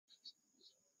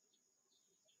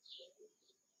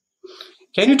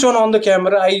Can you turn on the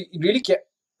camera? I really can.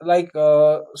 Like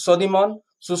Sodiman,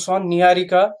 Susan,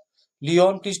 Niharika,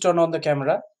 Leon, please turn on the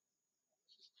camera.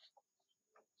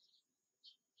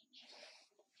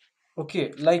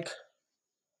 Okay, like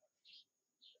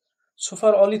so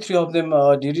far only three of them.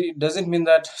 Doesn't mean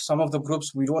that some of the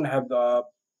groups we don't have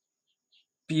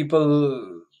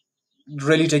people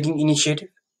really taking initiative,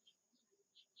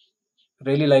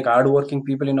 really like hardworking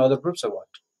people in other groups or what?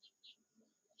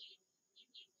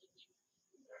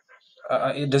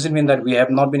 It doesn't mean that we have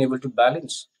not been able to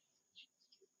balance.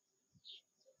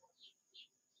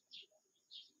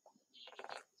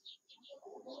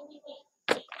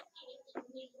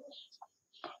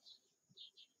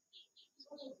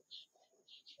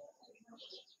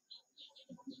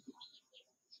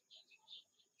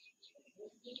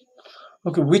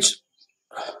 Okay, which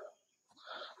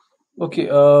okay,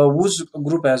 whose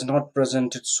group has not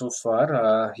presented so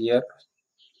far? Here,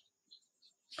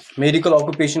 medical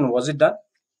occupation, was it done?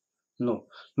 No.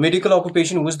 Medical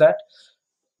occupation, who's that?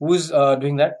 Who is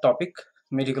doing that topic?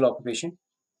 Medical occupation.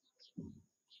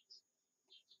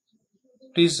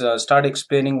 Please start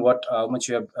explaining what how much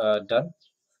you have done.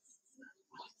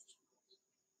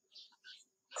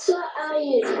 So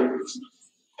I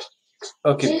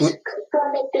Okay.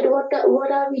 disconnected. What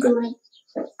are we doing?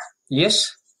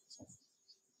 Yes.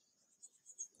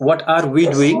 What are we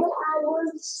doing?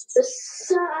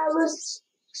 So I was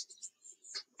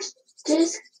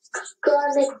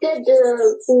disconnected.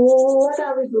 What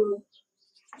are we doing?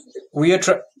 We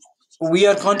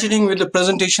are continuing with the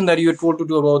presentation that you were told to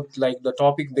do about like the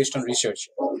topic based on research.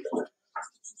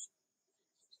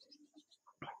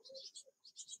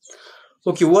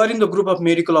 Okay, who are in the group of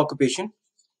medical occupation?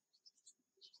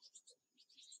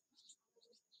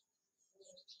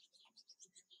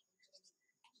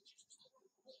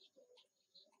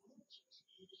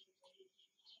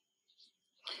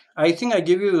 I think I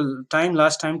gave you time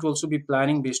last time to also be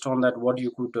planning based on that what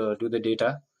you could do the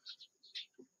data.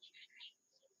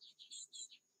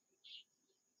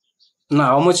 Now,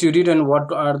 how much you did and what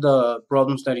are the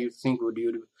problems that you think would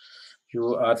you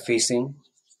are facing?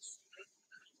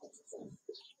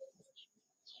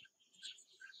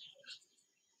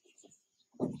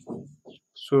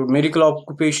 So medical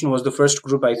occupation was the first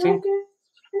group, I think.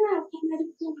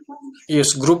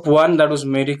 Yes, group one, that was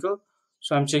medical.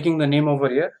 So I'm checking the name over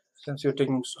here since you're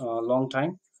taking a long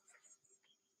time.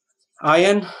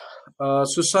 Ayan,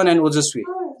 Susan, and Ojaswi.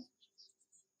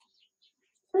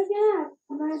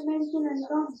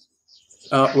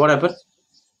 What happened?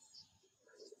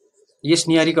 Yes,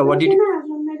 Niharika, what did you?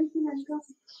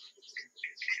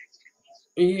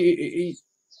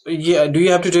 Yeah, do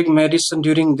you have to take medicine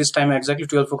during this time exactly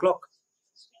 12 o'clock?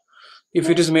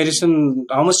 If it is medicine,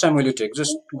 how much time will you take?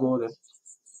 Just go there.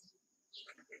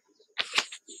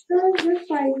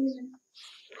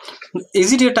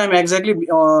 Is it your time exactly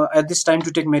at this time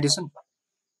to take medicine?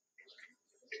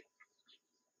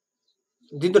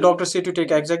 Did the doctor say to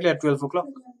take exactly at 12 o'clock?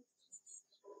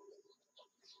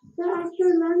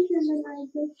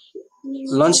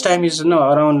 Lunchtime is no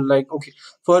around like okay.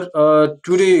 For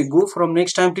today, go from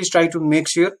next time. Please try to make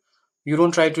sure you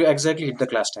don't try to exactly hit the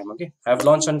class time. Okay, have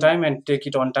lunch on time and take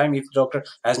it on time. If the doctor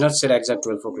has not said exact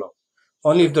 12 o'clock,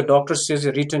 only if the doctor says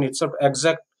written itself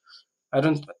exact. I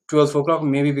don't 12 o'clock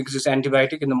maybe because it's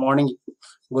antibiotic in the morning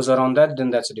goes around that, then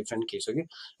that's a different case. Okay,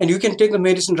 and you can take the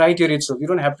medicine right here itself. You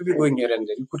don't have to be going here and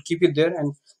there. You could keep it there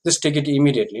and just take it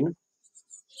immediately. You know?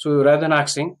 So rather than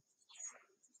asking,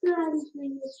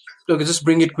 okay, just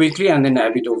bring it quickly and then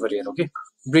have it over here. Okay,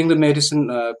 bring the medicine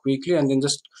quickly and then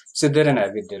just sit there and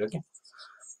have it there. Okay.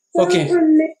 Okay.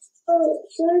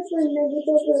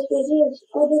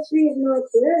 Obviously, is not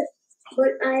there,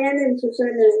 but Ayan and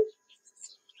Susan.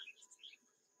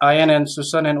 Ayan and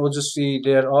Susan and Ojasvi,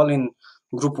 they are all in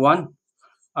group one.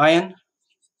 Ayan,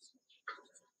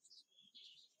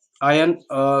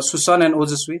 Susan and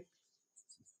Ojasvi.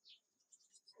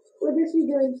 Ojasvi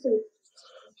doing so.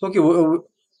 Okay.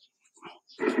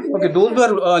 Okay, those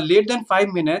were late than 5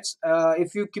 minutes.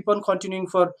 If you keep on continuing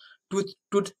for 3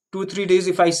 days,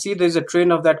 if I see there's a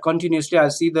trend of that continuously,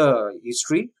 I'll see the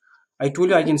history. I told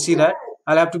you I can see that.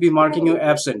 I'll have to be marking you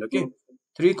absent. Okay,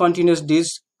 3 continuous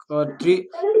days, three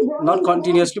not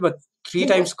continuously, but 3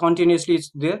 times continuously. It's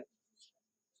there,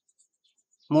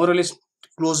 more or less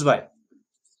close by.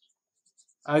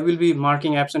 I will be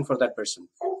marking absent for that person.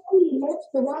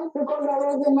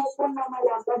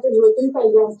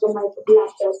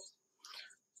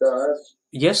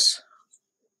 Yes.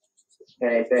 Can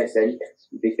I present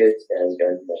because I'm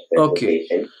done the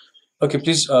presentation? Okay,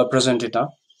 please present it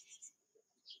now.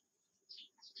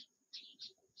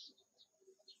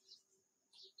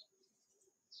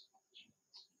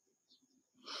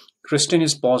 Kristen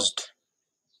is paused.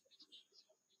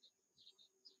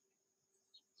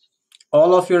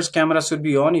 All of your cameras should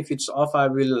be on. If it's off, I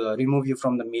will remove you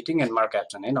from the meeting and mark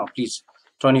absent. Now, please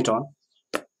turn it on.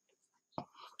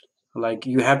 Like,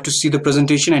 you have to see the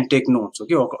presentation and take notes,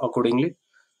 okay, accordingly.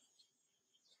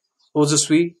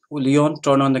 Ojaswi, Leon,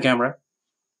 turn on the camera.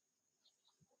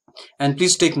 And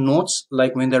please take notes,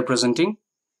 like when they're presenting.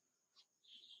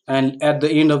 And at the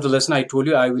end of the lesson, I told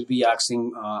you I'll be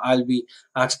asking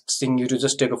you to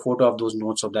just take a photo of those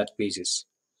notes of that pages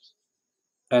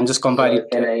and just compile it.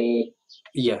 Can I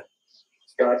Yeah.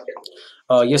 start?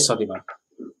 Yes, Sadima.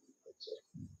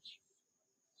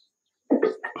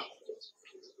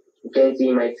 You can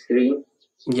see my screen.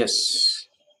 Yes.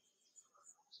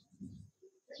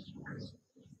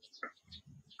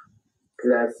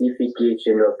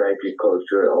 Classification of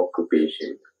agricultural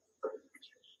occupation.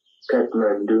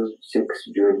 Kathmandu, 6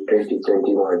 June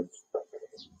 2021.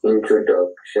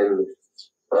 Introduction.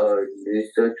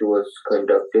 Research was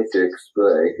conducted to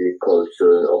explore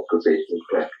agricultural occupation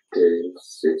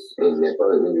practices in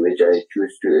Nepal, in which I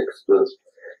choose to explore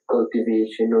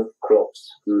cultivation of crops,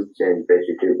 fruits, and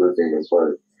vegetables in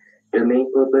Nepal. The main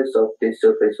purpose of this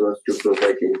surface was to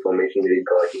provide information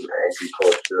regarding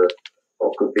agricultural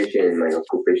occupation and my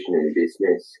occupation in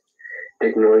business,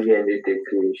 technology, and the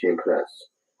recreation class.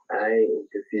 I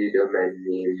interviewed a man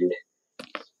named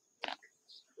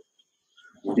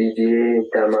BJ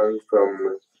Tamang from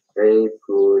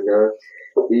Manipur.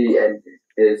 He and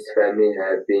his family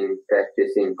have been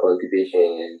practicing cultivation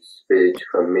in his village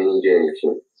for many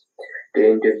generations. The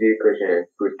interview question I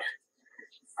put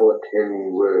forth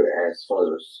him were as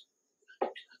follows.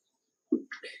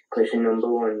 Question number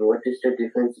 1. What is the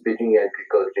difference between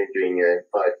agriculture during your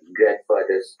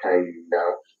grandfather's time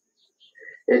now?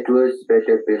 It was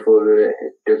better before.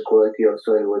 The quality of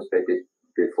soil was better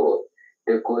before.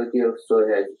 The quality of soil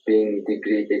has been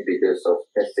degraded because of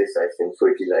pesticides and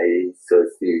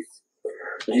fertilizers use.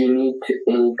 Do you need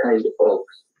any kind of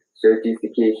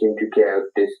certification to carry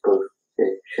out this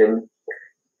profession?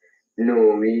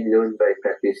 No, we learn by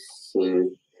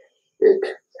practicing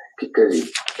it practically.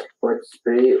 What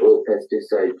spray or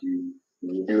pesticide do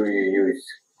you use?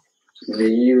 We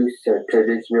use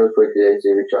traditional fertilizers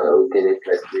which are organic,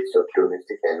 like waste of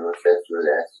domestic animals, as well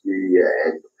as urea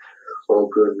and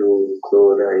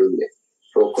organochlorine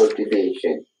for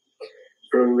cultivation.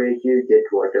 From where do you get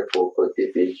water for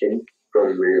cultivation?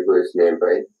 From rivers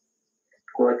nearby.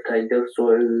 What kind of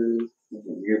soil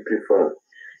you prefer?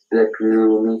 Like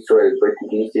loamy soil, but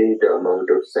these days the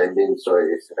amount of sand in soil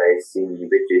is rising,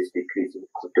 which is decreasing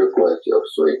the quality of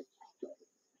soil.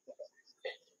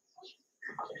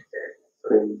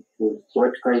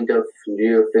 What kind of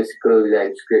geophysical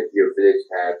landscape your village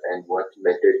have, and what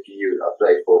method do you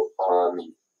apply for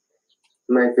farming?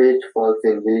 My village falls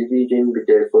in hilly region,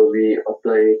 therefore we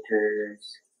apply it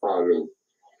as farming.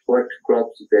 What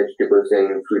crops, vegetables,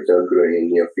 and fruits are grown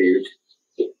in your field?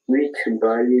 Wheat,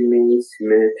 barley, maize,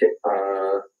 millet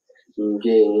are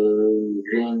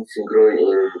grains grown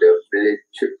in the village.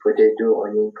 Potato,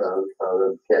 onion,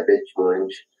 cauliflower, cabbage,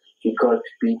 orange, peacock,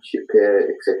 peach, pear,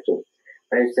 etc.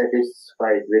 Are you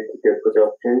satisfied with the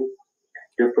production?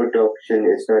 The production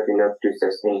is not enough to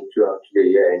sustain throughout the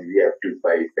year, and we have to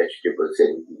buy vegetables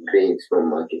and grains from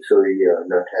market, so we are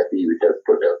not happy with the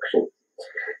production.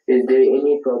 Is there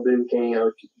any problem carrying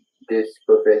out this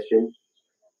profession?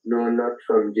 No, not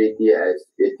from JT, as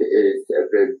it is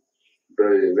available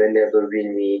whenever we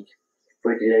need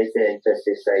fertilizer and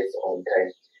pesticides on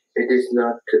time. It is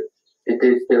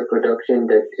the production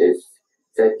that is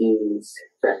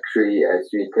satisfactory, as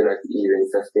we cannot even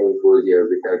sustain whole year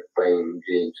without buying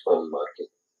grains from market.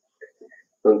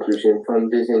 Conclusion. From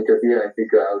this interview, I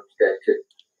figure out that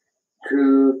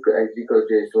true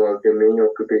agriculture is one of the main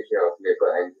occupations of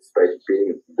Nepal, and despite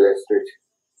being blessed with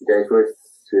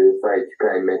diversified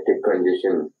climatic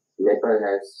conditions, Nepal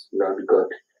has not got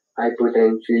high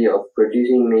potential of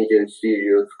producing major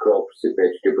cereals, crops,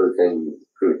 vegetables, and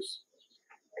fruits.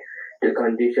 The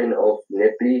condition of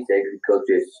Nepalese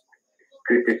agriculture is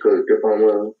critical. The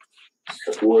farmers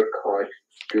work hard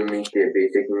to meet their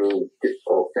basic needs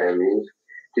of families.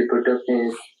 The production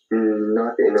is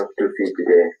not enough to feed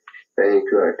their family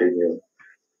throughout the year.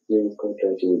 You can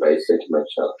continue by such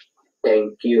much up.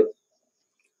 Thank you.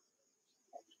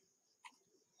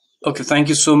 Okay, thank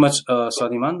you so much,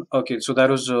 Sadiman. Okay, so that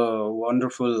was a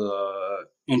wonderful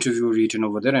interview written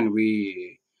over there, and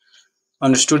we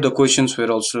understood the questions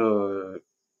were also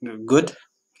good.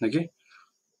 Okay,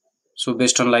 so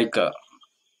based on like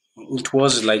it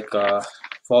was like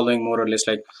following more or less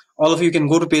like all of you can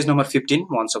go to page number 15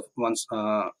 once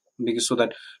because so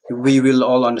that we will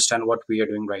all understand what we are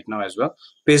doing right now as well.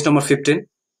 Page number 15.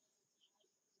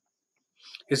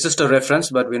 It's just a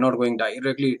reference, but we're not going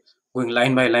directly going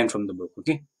line by line from the book.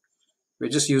 Okay, we're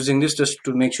just using this just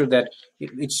to make sure that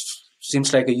it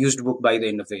seems like a used book by the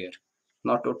end of the year,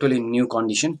 not totally new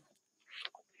condition.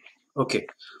 Okay,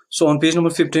 so on page number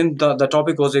 15, the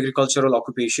topic was agricultural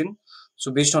occupation.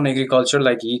 So based on agriculture,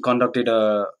 like he conducted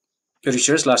a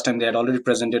research. Last time they had already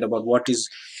presented about what is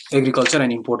agriculture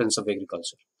and importance of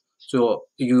agriculture. So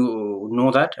you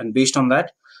know that, and based on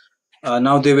that,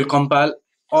 now they will compile.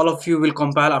 All of you will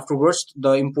compile afterwards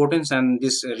the importance and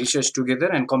this research together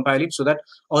and compile it so that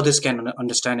others can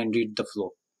understand and read the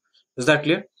flow. Is that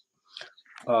clear?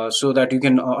 So that you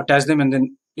can attach them, and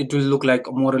then it will look like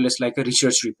more or less like a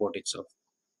research report itself.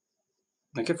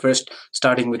 Okay, first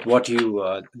starting with what you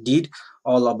did,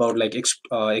 all about like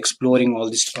exploring all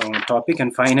this topic,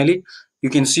 and finally you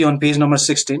can see on page number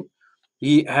 16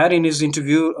 he had in his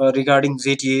interview regarding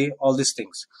ZTA, all these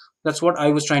things. That's what I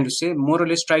was trying to say. More or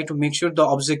less try to make sure the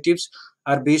objectives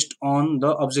are based on the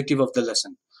objective of the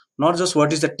lesson, not just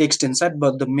what is the text inside,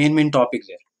 but the main topic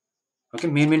there. Okay,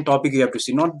 main topic you have to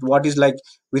see, not what is like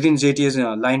within ZTA's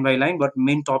line by line, but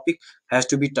main topic has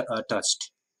to be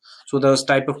touched. So those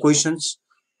type of questions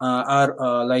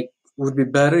are like would be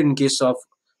better in case of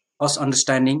us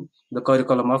understanding the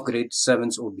curriculum of grade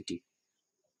 7's OBT.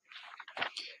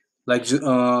 Like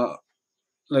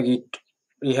like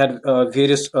it had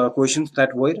various questions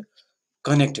that were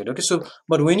connected. Okay, so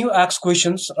but when you ask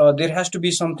questions, there has to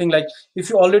be something like if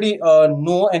you already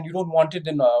know and you don't want it,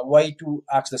 then why to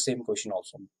ask the same question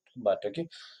also? But okay,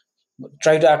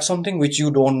 try to ask something which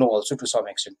you don't know also to some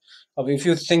extent. If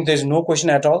you think there's no question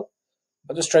at all,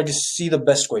 just try to see the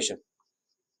best question,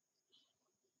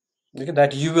 okay,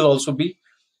 that you will also be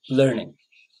learning.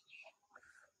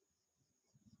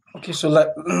 Okay, so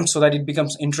that so that it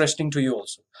becomes interesting to you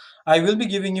also. I will be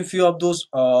giving you few of those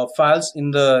files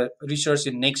in the research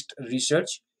in next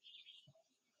research,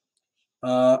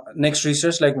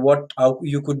 like what how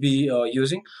you could be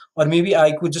using, or maybe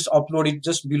I could just upload it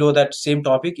just below that same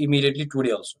topic immediately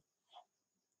today also.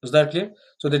 Is that clear?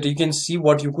 So that you can see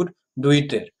what you could do it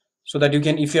there, so that you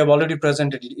can, if you have already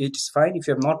presented it, it's fine. If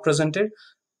you have not presented,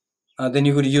 then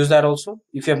you could use that also.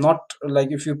 If you have not,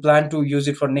 like if you plan to use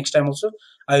it for next time also,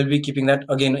 I will be keeping that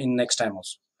again in next time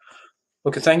also.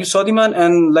 Okay, thank you, Sodiman.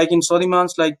 And like in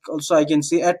Sodiman's, like also I can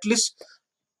say at least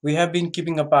we have been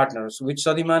keeping a partner. So with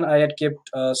Sodiman, I had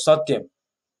kept Satyam.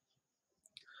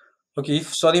 Okay,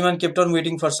 if Sodiman kept on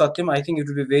waiting for Satyam, I think it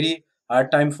would be very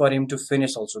hard time for him to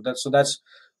finish also. That's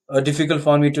difficult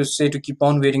for me to say to keep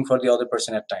on waiting for the other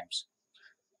person at times.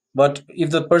 But if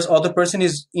the other person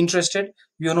is interested,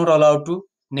 you are not allowed to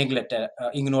neglect,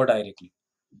 ignore directly.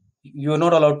 You are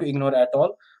not allowed to ignore at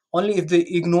all. Only if they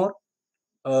ignore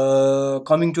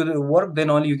coming to the work, then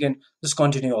only you can just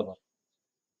continue on.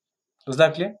 Is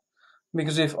that clear?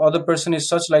 Because if other person is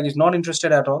such like is not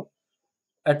interested at all,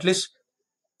 at least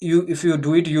you, if you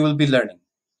do it, you will be learning,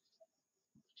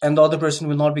 and the other person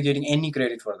will not be getting any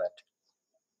credit for that.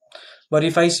 But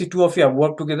if I see two of you have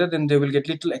worked together, then they will get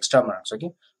little extra marks.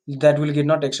 Okay, that will get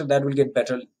not extra, that will get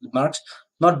better marks.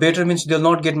 Not better means they'll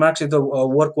not get marks if the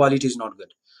work quality is not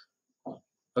good.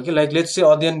 Okay, like let's say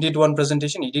Adyan did one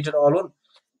presentation, he did it all alone,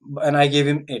 and I gave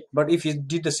him 8. But if he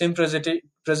did the same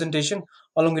presentation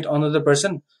along with another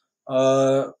person,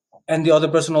 and the other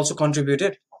person also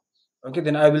contributed, okay,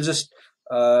 then I will just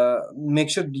make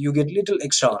sure you get little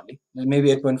extra only,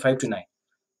 maybe 8.5 to 9.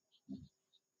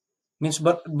 Means,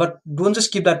 but don't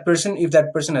just keep that person if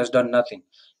that person has done nothing.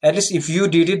 At least if you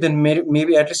did it, then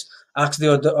maybe at least ask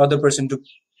the other person to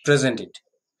present it.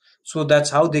 So that's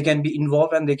how they can be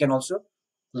involved and they can also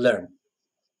learn.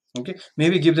 Okay,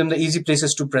 maybe give them the easy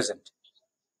places to present,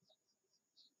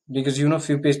 because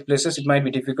few places it might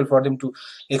be difficult for them to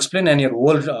explain, and your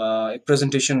whole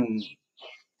presentation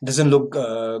doesn't look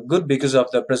good because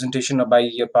of the presentation by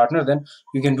your partner. Then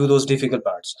you can do those difficult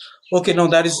parts. Okay, now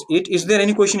that is it. Is there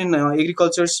any question in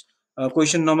agriculture's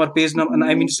question number page number,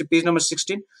 I mean page number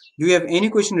 16? Do you have any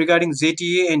question regarding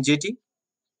ZTA and JT?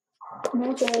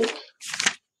 No, sir.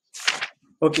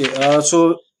 Okay,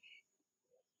 so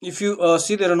if you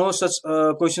see, there are no such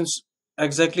questions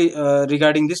exactly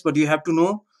regarding this, but you have to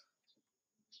know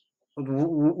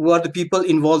who are the people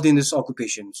involved in this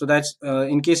occupation. So that's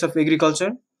in case of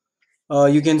agriculture,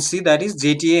 you can see that is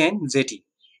JTA and ZT.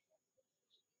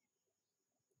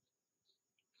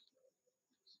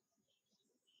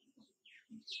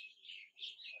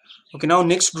 Okay, now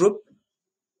next group.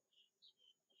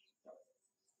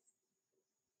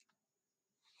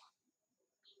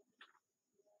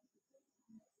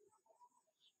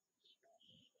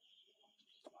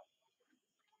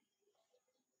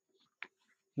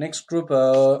 Next group,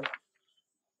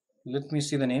 let me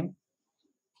see the name.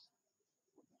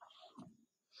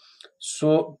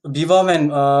 So VII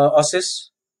and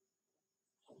assess,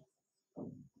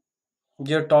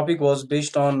 your topic was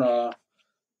based on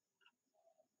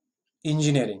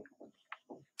engineering.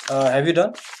 Have you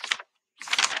done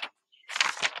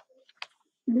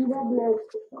Viva Blog.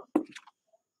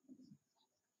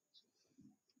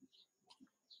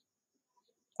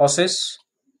 assess?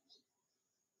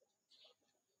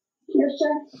 Yes,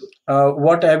 sir.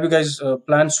 What have you guys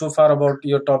planned so far about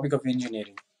your topic of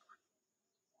engineering?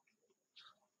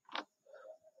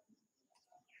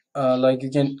 Like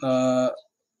you can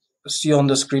see on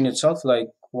the screen itself, like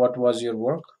what was your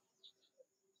work?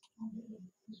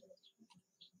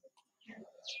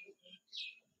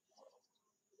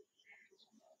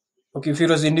 Okay, if it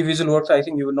was individual works, I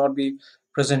think you will not be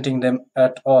presenting them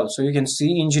at all. So you can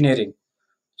see engineering.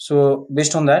 So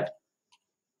based on that,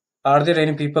 are there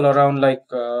any people around, like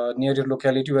near your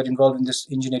locality, who are involved in this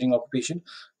engineering occupation?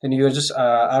 Then you are just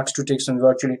asked to take some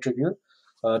virtual interview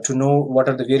to know what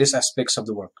are the various aspects of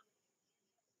the work.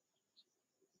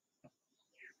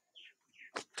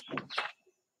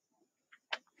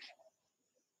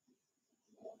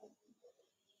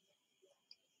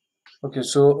 Okay,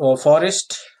 so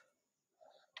forest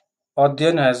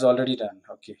Adyan has already done.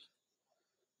 Okay,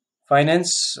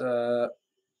 finance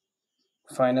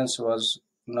finance was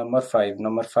number 5.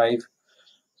 Number 5,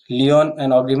 Leon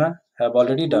and Ogrima have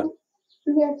already done.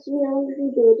 Yes, we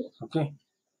already did. Okay,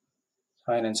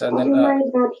 finance. And You then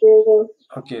might not hear though.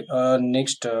 okay,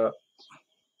 next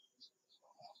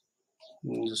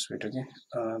just wait. Okay,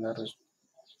 that was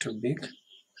too big.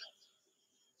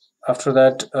 After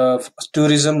that,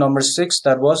 tourism, number 6,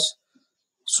 that was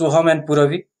Soham and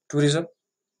Puravi. Tourism,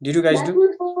 did you guys That do?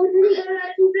 was already done.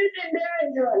 I put it in there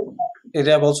as well.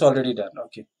 They have also already done.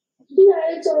 Okay, Yeah,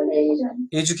 it's already done.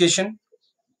 education,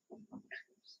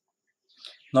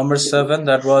 number 7,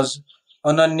 that was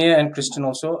Ananya and Kristen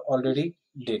also already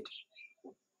did.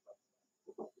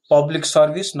 Public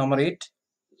service, number 8,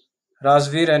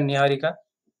 Razveer and Niharika.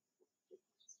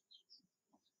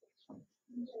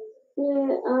 They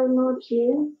are not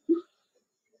here.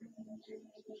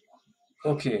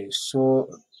 Okay, so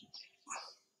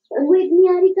Wait,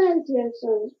 Niharika is here,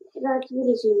 sorry.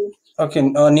 Rajveer is here. okay,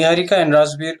 Niharika and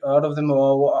Razveer, out of them,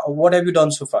 what have you done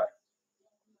so far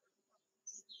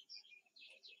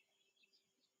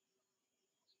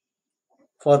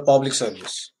for public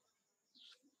service?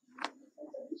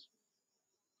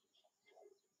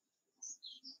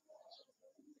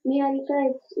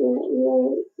 Niharika is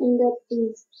here in that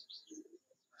team.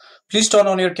 Please turn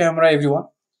on your camera, everyone.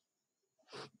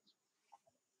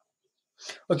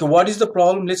 Okay, what is the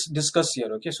problem? Let's discuss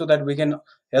here, okay, so that we can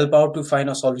help out to find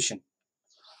a solution.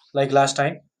 Like last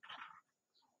time,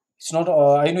 it's not,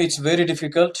 I know it's very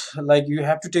difficult. Like you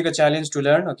have to take a challenge to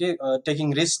learn, okay?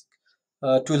 Taking risk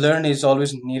to learn is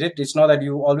always needed. It's not that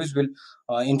you always will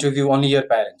interview only your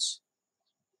parents.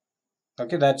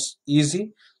 Okay, that's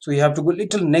easy. So you have to go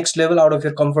little next level out of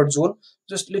your comfort zone,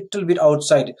 just little bit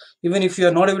outside. Even if you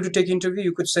are not able to take interview,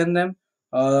 you could send them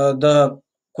the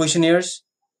questionnaires,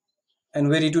 and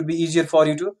where it would be easier for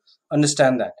you to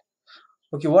understand that.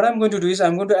 Okay, what I'm going to do is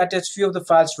I'm going to attach few of the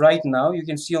files right now. You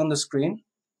can see on the screen.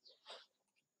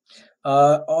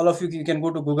 All of you can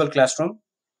go to Google Classroom.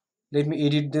 Let me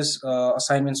edit this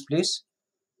assignments, please.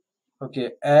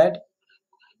 Okay, add.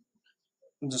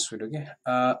 Just wait. Okay,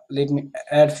 let me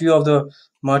add few of the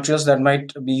materials that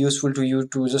might be useful to you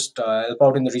to just help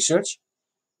out in the research.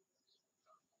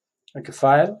 Okay,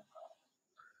 file.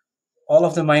 All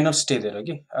of them might not stay there.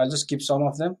 Okay, I'll just keep some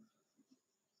of them.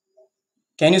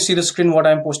 Can you see the screen what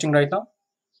I'm posting right now?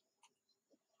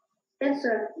 Yes,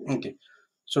 sir. Okay,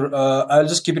 so I'll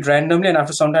just keep it randomly, and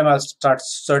after some time I'll start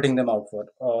sorting them out for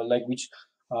like which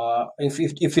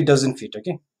if it doesn't fit.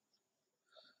 Okay,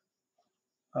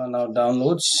 now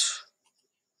downloads.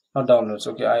 Not downloads.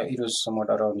 Okay, it was somewhat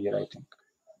around here, I think.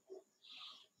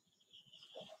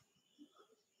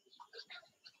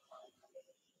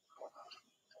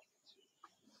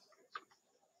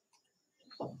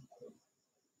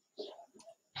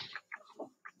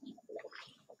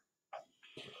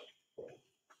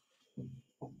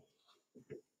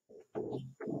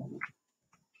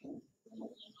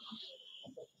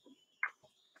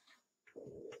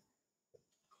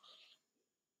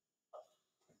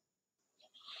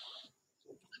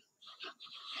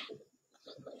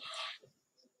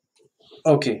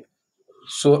 Okay,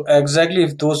 so exactly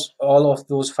if those all of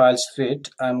those files fit,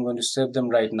 I'm going to save them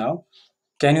right now.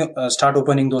 Can you start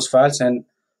opening those files and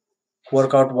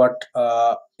work out what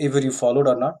either you followed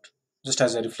or not, just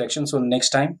as a reflection. So next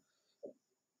time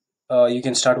you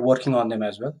can start working on them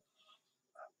as well.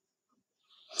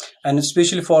 And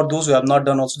especially for those who have not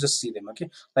done, also just see them. Okay,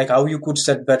 like how you could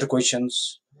set better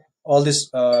questions. All these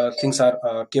things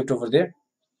are kept over there.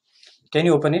 Can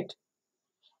you open it?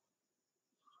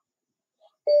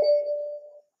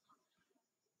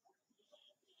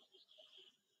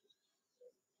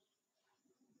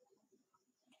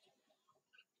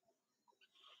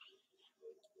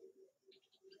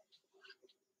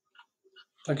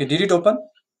 Okay, did it open?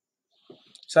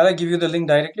 Shall I give you the link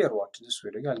directly or what? Just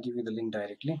wait. Okay, I'll give you the link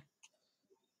directly.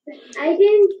 I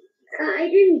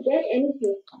didn't get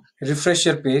anything. Refresh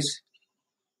your page.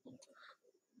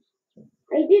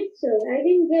 I did, sir. I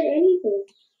didn't get anything.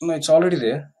 No, it's already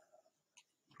there.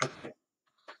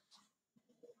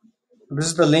 This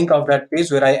is the link of that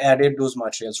page where I added those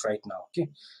materials right now. Okay.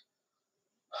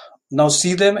 Now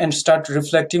see them and start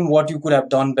reflecting what you could have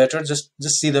done better. Just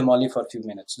see them only for a few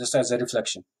minutes, just as a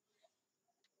reflection,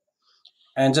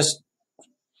 and just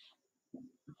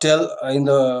tell in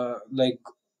the like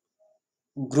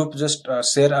group. Just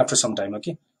share after some time.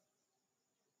 Okay.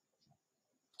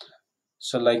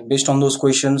 So like based on those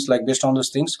questions, like based on those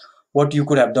things, what you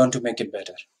could have done to make it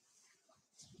better.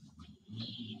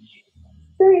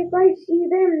 So if I see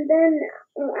them, then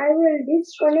I will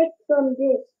disconnect from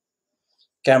this.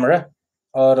 Camera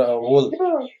or whole?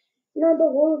 No, the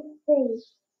whole thing.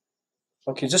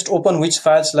 Okay, just open which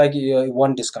files like you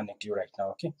want disconnect you right now.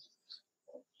 Okay,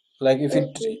 like if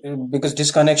it because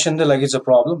disconnection like it's a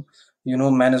problem. You know,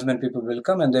 management people will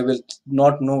come and they will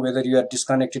not know whether you are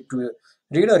disconnected to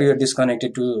read or you are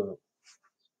disconnected to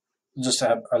just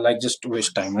have like just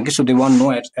waste time. Okay, so they won't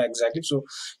know it exactly. So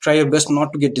try your best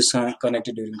not to get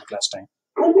disconnected during the class time.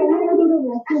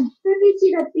 Let me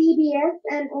see the PDF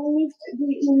and only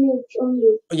the image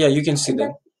only. Yeah, you can see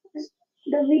them.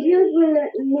 The videos will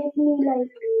make me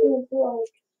like go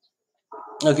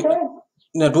out. Okay,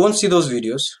 now don't see those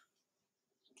videos.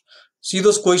 See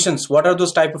those questions. What are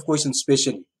those type of questions?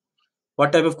 Especially,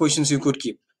 what type of questions you could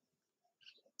keep?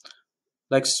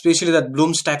 Like especially that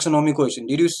Bloom's taxonomy question.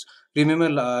 Did you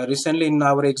remember recently in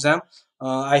our exam,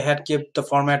 I had kept the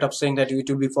format of saying that it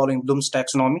will be following Bloom's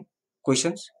taxonomy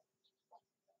questions.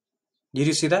 Did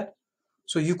you see that?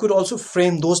 So you could also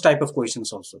frame those type of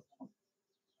questions also.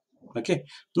 Okay,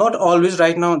 not always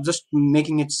right now, just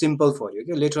making it simple for you.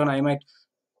 Okay, later on I might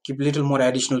keep little more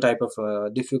additional type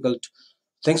of difficult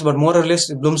things, but more or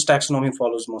less Bloom's taxonomy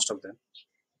follows most of them.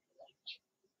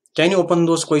 Can you open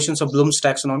those questions of Bloom's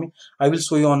taxonomy? I will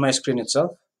show you on my screen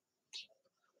itself.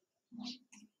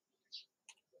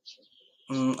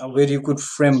 Where you could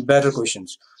frame better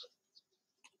questions.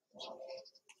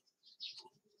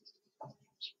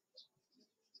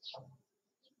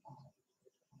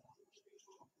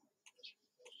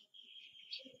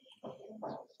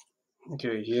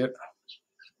 Okay, here.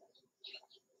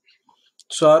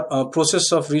 So our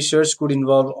process of research could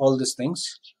involve all these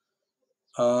things.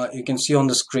 You can see on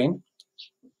the screen.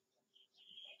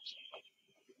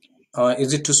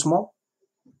 Is it too small?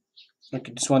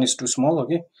 Okay, this one is too small.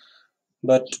 Okay,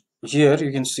 but here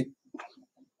you can see.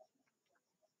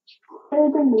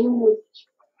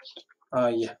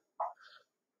 Yeah.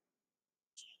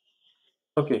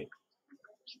 Okay.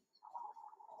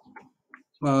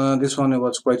 This one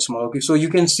was quite small. Okay, so you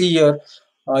can see here.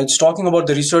 It's talking about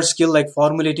the research skill like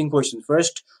formulating questions.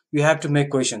 First, you have to make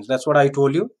questions. That's what I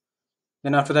told you.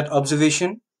 Then after that,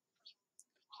 observation,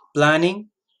 planning.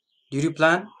 Did you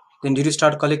plan? Then did you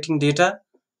start collecting data,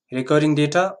 recurring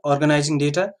data, organizing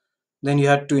data? Then you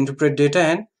had to interpret data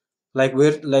and like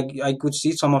where like I could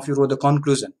see some of you wrote the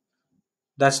conclusion.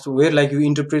 That's where like you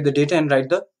interpret the data and write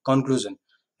the conclusion.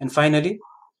 And finally,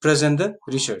 present the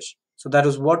research. So that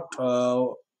is what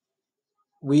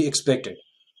we expected.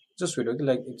 Just wait, okay,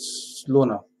 like it's slow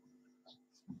now.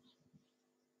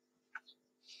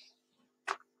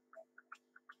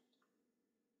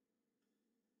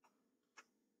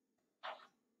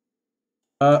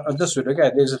 Just wait,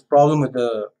 okay, there's a problem with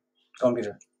the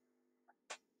computer.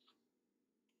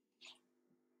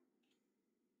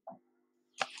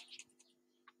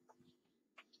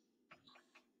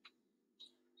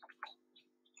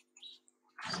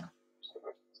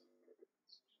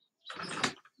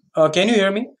 Can you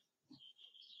hear me?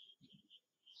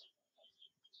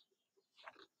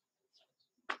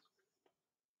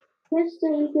 Yes,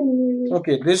 sir, we can hear you.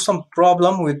 Okay, there's some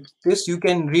problem with this. You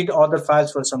can read other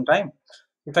files for some time.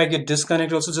 If I get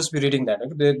disconnected, also just be reading that,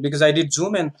 okay? Because I did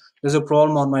Zoom and there's a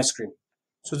problem on my screen.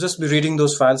 So just be reading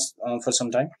those files for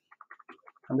some time.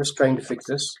 I'm just trying to fix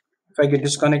this. If I get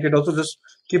disconnected, also just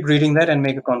keep reading that and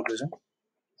make a conclusion.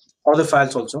 Other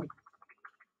files also.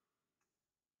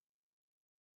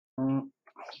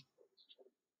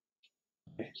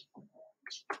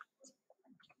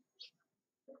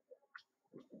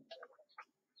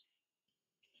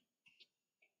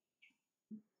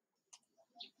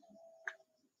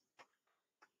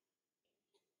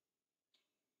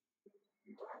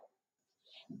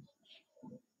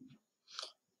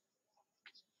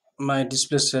 My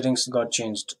display settings got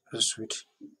changed. Sweet.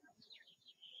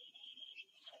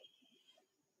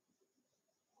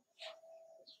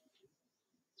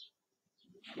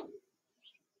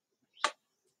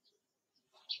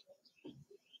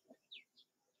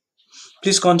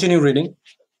 Please continue reading.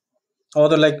 Or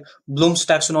the like Bloom's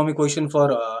taxonomy question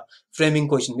for framing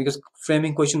question, because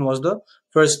framing question was the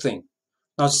first thing.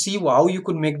 Now see how you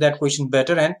could make that question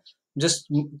better and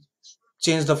just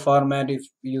change the format if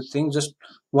you think, just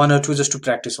one or two just to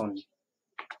practice only.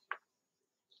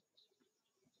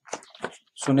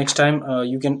 So next time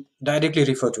you can directly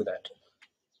refer to that.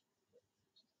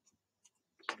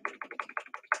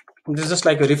 This is just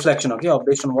like a reflection, okay,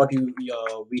 based on what you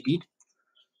we did.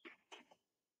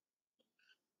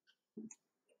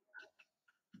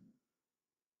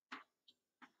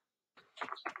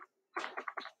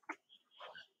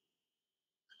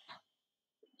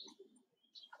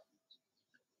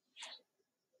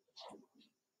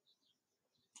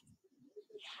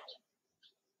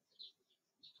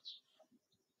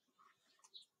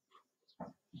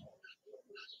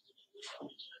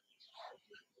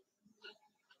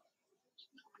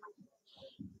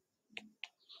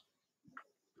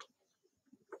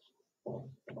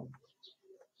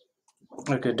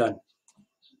 Okay, done.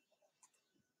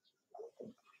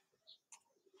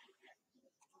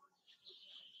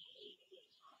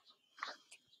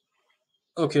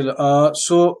 Okay,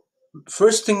 so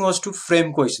first thing was to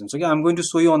frame questions. Okay, I'm going to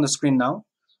show you on the screen now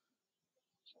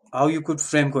how you could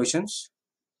frame questions.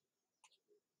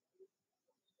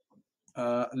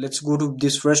 Let's go to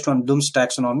this first one, Bloom's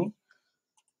taxonomy.